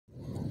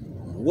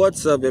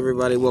What's up,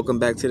 everybody? Welcome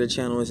back to the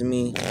channel. It's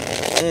me,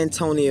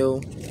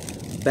 Antonio,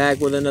 back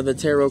with another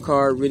tarot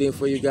card reading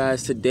for you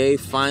guys today.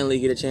 Finally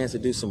get a chance to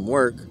do some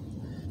work.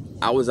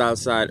 I was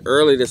outside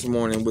early this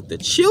morning with the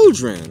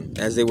children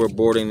as they were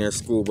boarding their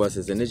school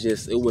buses, and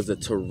it was a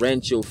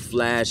torrential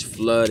flash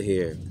flood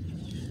here.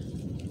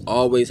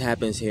 Always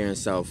happens here in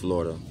South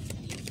Florida.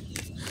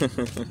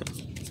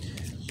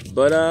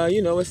 But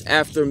you know, it's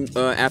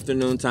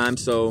afternoon time,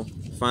 so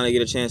finally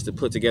get a chance to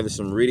put together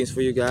some readings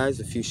for you guys,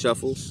 a few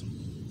shuffles.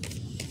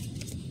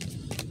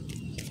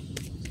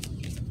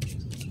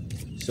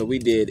 So we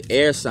did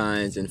air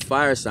signs and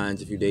fire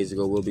signs a few days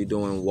ago. We'll be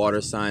doing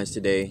water signs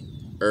today,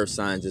 earth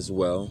signs as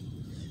well.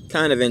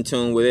 Kind of in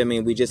tune with it. I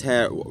mean, we just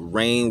had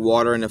rain,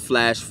 water, and a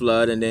flash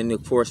flood, and then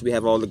of course we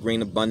have all the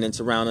green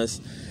abundance around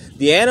us.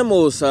 The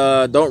animals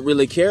don't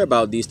really care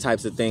about these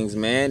types of things,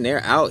 man.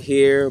 They're out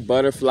here,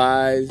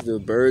 butterflies, the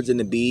birds and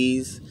the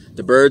bees.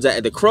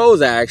 The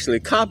crows are actually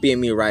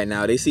copying me right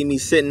now. They see me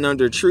sitting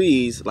under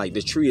trees. Like,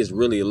 the tree is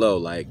really low.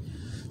 Like,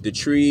 the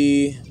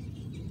tree,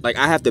 like,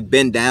 I have to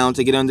bend down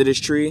to get under this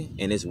tree,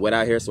 and it's wet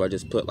out here, so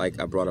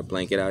I brought a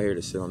blanket out here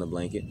to sit on the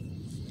blanket.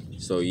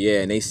 So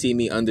yeah, and they see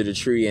me under the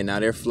tree, and now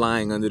they're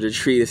flying under the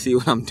tree to see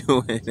what I'm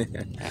doing.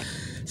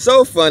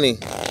 So funny.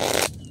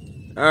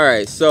 All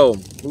right, so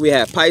we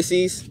have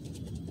Pisces.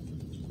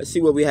 Let's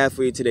see what we have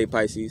for you today,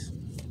 Pisces.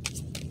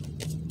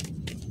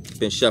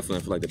 Been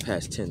shuffling for like the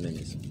past 10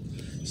 minutes.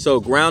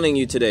 So grounding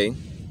you today,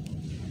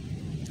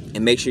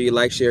 and make sure you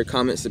like, share,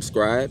 comment,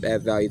 subscribe,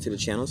 add value to the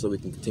channel so we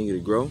can continue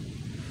to grow.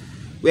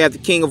 We have the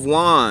King of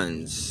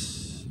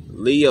Wands,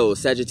 Leo,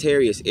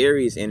 Sagittarius,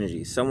 Aries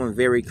energy. Someone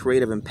very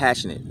creative and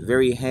passionate,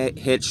 very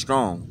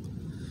headstrong,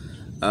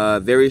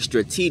 very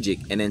strategic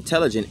and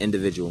intelligent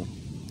individual.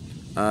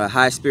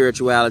 High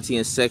spirituality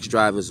and sex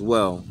drive as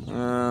well.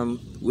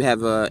 We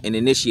have an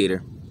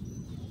initiator.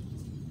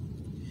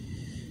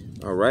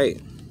 All right.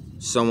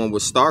 Someone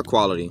with star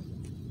quality.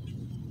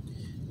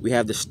 We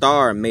have the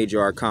Star,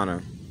 Major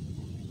Arcana.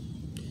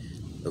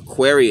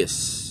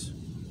 Aquarius.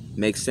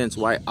 Makes sense,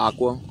 white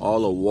aqua.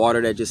 All the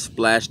water that just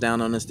splashed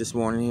down on us this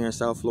morning here in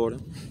South Florida.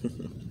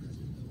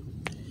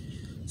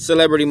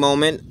 Celebrity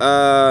moment.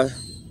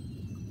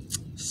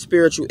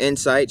 Spiritual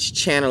insights,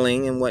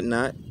 channeling and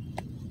whatnot.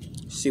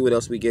 See what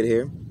else we get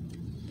here.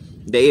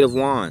 The Eight of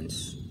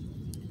Wands.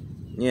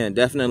 Yeah,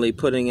 definitely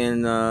putting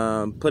in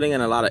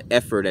a lot of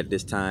effort at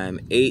this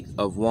time. Eight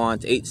of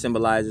Wands. 8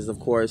 symbolizes, of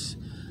course,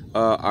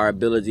 our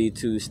ability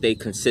to stay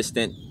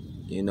consistent.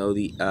 You know,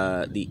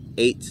 the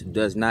 8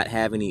 does not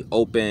have any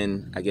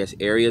open, I guess,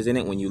 areas in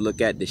it. When you look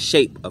at the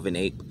shape of an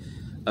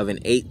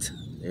 8,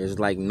 there's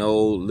like no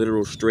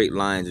literal straight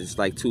lines. It's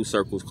like 2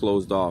 circles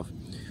closed off.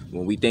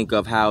 When we think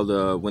of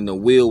how when the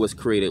wheel was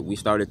created, we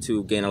started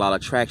to gain a lot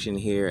of traction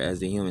here as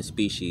the human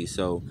species.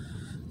 So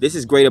this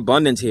is great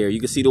abundance here. You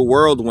can see the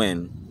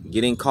whirlwind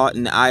getting caught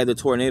in the eye of the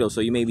tornado.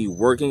 So you may be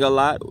working a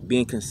lot,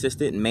 being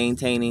consistent,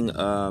 maintaining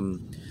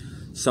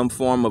some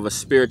form of a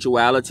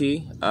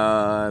spirituality,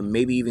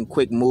 maybe even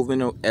quick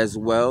movement as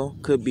well.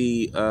 Could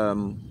be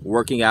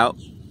working out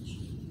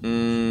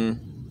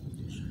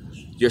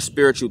your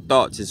spiritual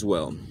thoughts as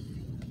well.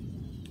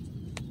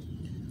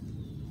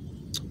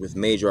 With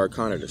Major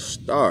Arcana, the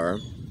Star,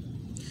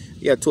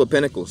 you have 2 of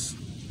Pentacles.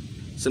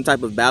 Some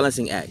type of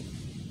balancing act.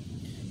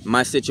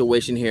 My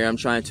situation here, I'm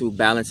trying to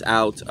balance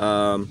out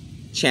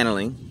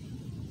channeling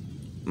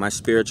my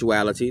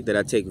spirituality that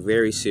I take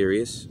very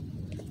serious.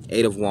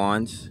 8 of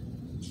Wands.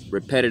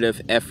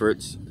 Repetitive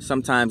efforts.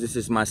 Sometimes this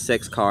is my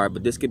sex card,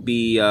 but this could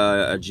be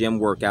a gym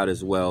workout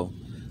as well.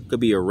 Could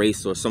be a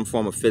race or some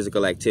form of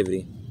physical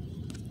activity.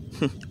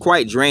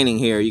 Quite draining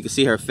here. You can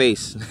see her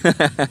face.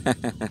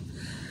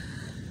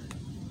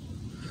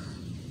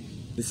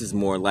 This is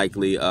more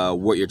likely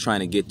what you're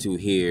trying to get to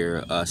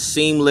here.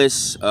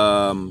 Seamless,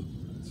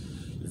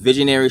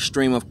 visionary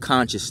stream of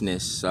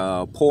consciousness.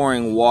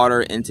 Pouring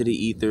water into the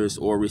ethers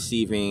or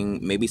receiving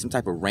maybe some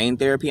type of rain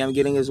therapy I'm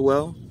getting as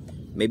well.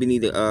 Maybe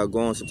need to go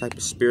on some type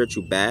of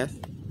spiritual bath.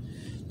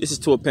 This is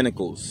 2 of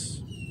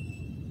Pentacles.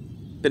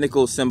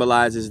 Pentacles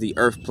symbolizes the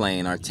earth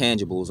plane, our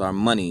tangibles, our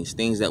monies,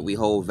 things that we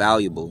hold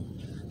valuable.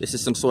 This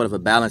is some sort of a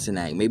balancing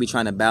act. Maybe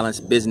trying to balance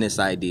business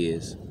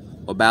ideas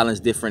or balance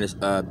different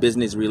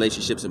business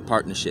relationships and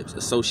partnerships,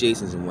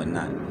 associations and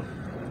whatnot.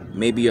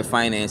 Maybe your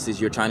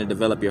finances, you're trying to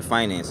develop your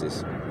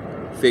finances.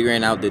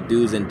 Figuring out the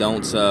do's and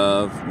don'ts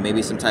of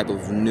maybe some type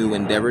of new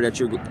endeavor that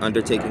you're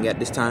undertaking at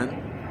this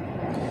time.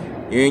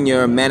 You're in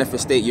your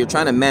manifestation. You're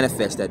trying to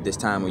manifest at this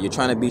time, or you're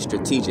trying to be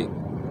strategic,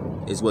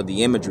 is what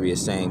the imagery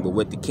is saying. But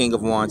with the King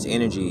of Wands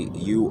energy,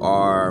 you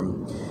are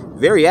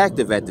very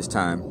active at this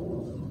time.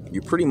 You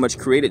pretty much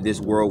created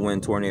this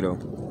whirlwind tornado.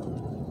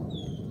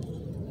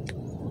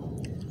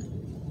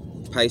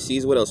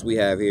 Pisces, what else we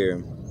have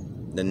here?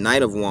 The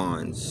Knight of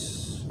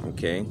Wands.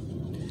 Okay.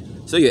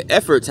 So your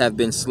efforts have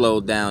been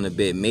slowed down a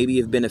bit. Maybe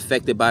you've been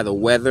affected by the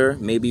weather.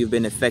 Maybe you've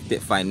been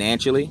affected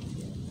financially.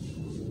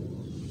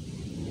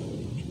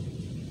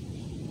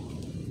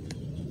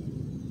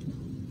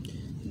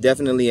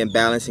 Definitely a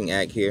balancing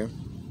act here.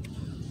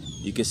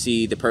 You can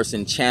see the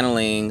person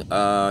channeling,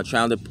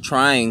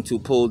 trying to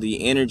pull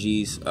the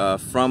energies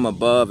from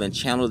above and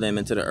channel them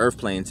into the earth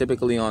plane.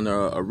 Typically on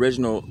the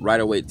original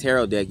Rider-Waite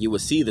tarot deck, you will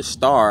see the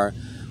star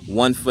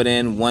 1 foot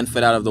in, 1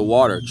 foot out of the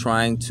water,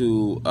 trying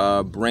to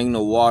bring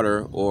the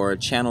water or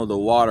channel the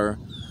water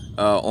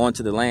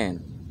onto the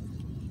land.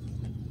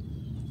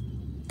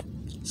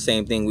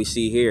 Same thing we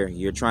see here.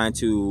 You're trying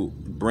to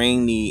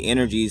bring the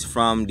energies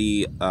from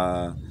the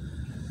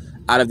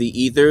out of the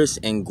ethers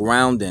and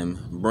ground them,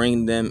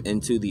 bring them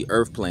into the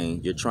earth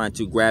plane. You're trying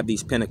to grab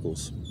these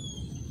pinnacles.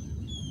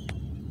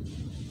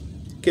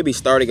 Could be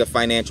starting a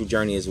financial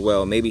journey as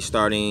well. Maybe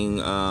starting,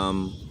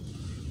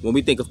 when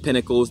we think of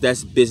pinnacles,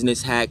 that's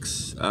business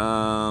hacks,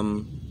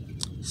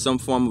 some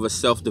form of a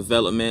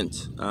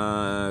self-development.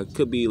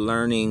 Could be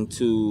learning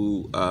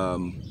to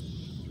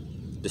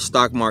the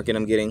stock market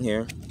I'm getting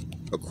here.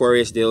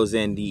 Aquarius deals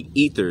in the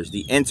ethers,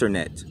 the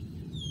internet,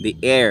 the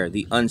air,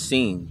 the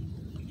unseen.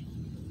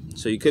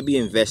 So you could be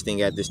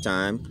investing at this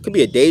time. Could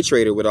be a day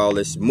trader with all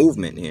this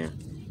movement here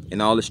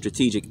and all this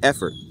strategic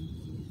effort.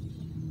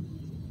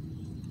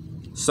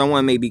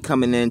 Someone may be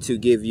coming in to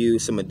give you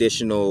some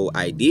additional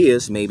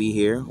ideas maybe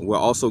here. We're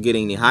also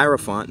getting the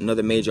Hierophant,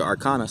 another major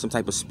arcana, some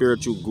type of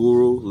spiritual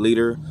guru,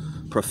 leader,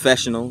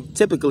 professional.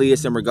 Typically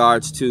it's in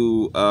regards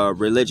to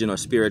religion or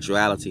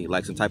spirituality,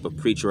 like some type of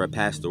preacher or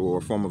pastor or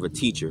a form of a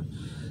teacher,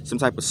 some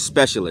type of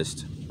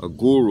specialist, a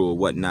guru or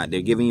whatnot.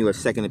 They're giving you a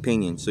second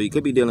opinion. So you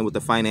could be dealing with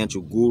the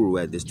financial guru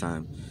at this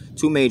time.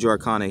 Two major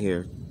arcana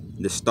here.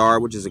 The star,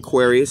 which is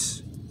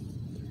Aquarius.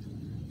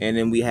 And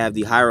then we have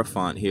the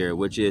Hierophant here,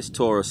 which is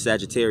Taurus,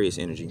 Sagittarius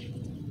energy.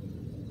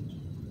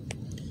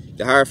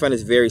 The Hierophant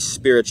is very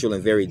spiritual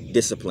and very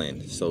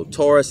disciplined. So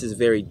Taurus is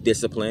very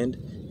disciplined,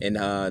 and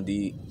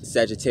the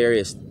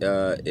Sagittarius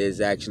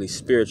is actually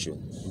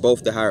spiritual.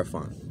 Both the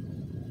Hierophant.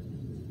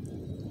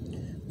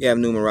 We have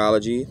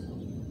numerology.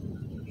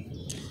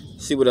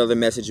 See what other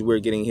message we're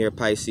getting here,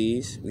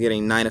 Pisces. We're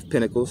getting 9 of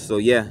Pentacles. So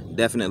yeah,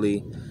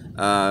 definitely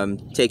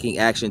taking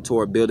action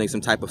toward building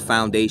some type of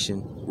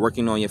foundation,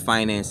 working on your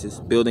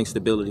finances, building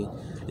stability.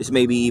 This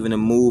may be even a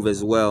move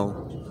as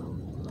well.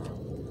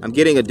 I'm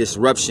getting a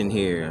disruption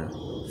here,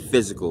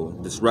 physical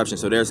disruption.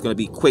 So there's going to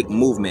be quick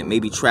movement,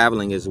 maybe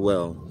traveling as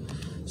well.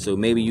 So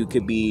maybe you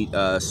could be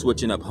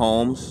switching up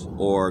homes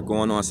or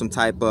going on some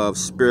type of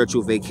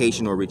spiritual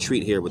vacation or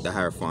retreat here with the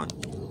Hierophant.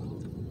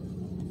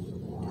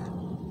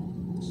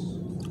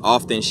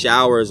 Often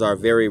showers are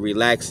very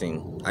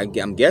relaxing.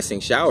 I'm guessing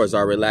showers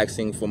are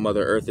relaxing for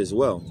Mother Earth as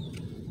well.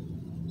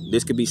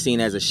 This could be seen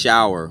as a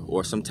shower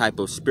or some type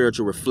of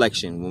spiritual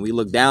reflection. When we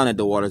look down at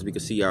the waters, we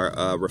can see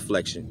our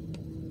reflection.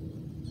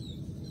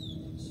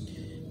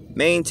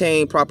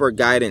 Maintain proper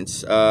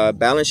guidance.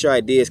 Balance your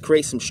ideas.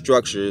 Create some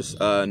structures.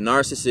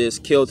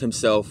 Narcissist killed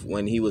himself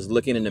when he was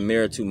looking in the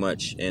mirror too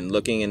much and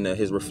looking in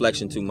his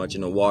reflection too much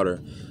in the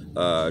water,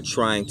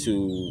 trying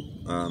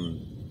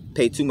to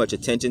pay too much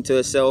attention to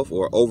himself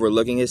or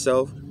overlooking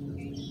himself,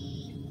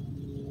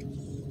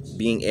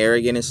 being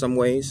arrogant in some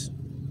ways.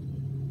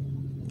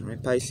 All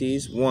right,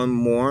 Pisces, one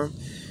more.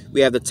 We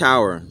have the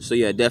Tower. So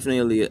yeah,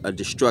 definitely a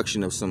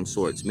destruction of some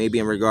sorts, maybe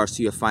in regards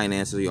to your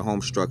finances or your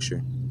home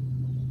structure.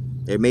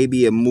 There may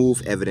be a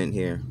move evident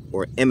here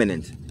or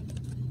imminent.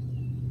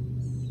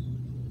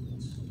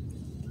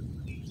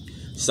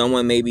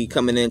 Someone may be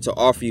coming in to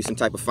offer you some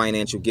type of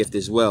financial gift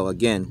as well.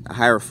 Again, a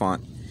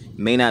Hierophant.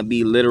 May not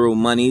be literal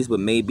monies, but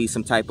may be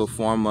some type of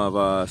form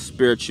of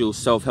spiritual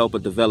self-help or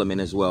development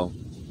as well.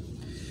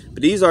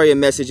 But these are your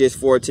messages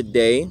for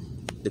today.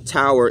 The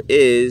Tower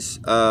is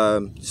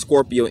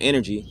Scorpio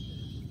energy.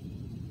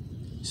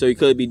 So you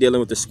could be dealing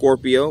with the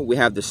Scorpio. We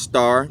have the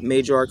Star,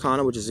 major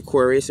arcana, which is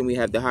Aquarius, and we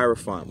have the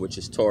Hierophant, which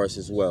is Taurus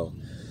as well.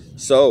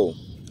 So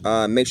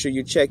make sure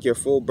you check your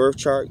full birth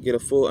chart, get a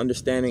full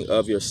understanding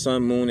of your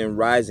sun, moon, and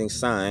rising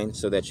sign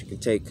so that you can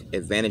take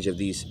advantage of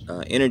these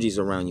energies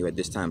around you at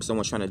this time.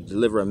 Someone's trying to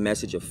deliver a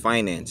message of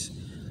finance,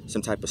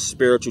 some type of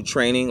spiritual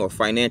training or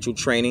financial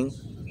training.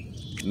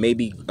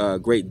 Maybe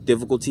great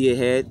difficulty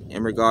ahead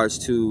in regards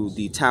to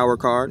the Tower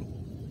card.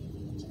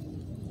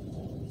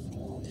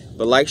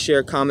 But like,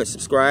 share, comment,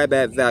 subscribe,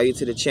 add value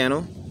to the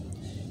channel.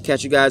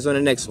 Catch you guys on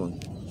the next one.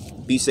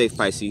 Be safe,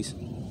 Pisces.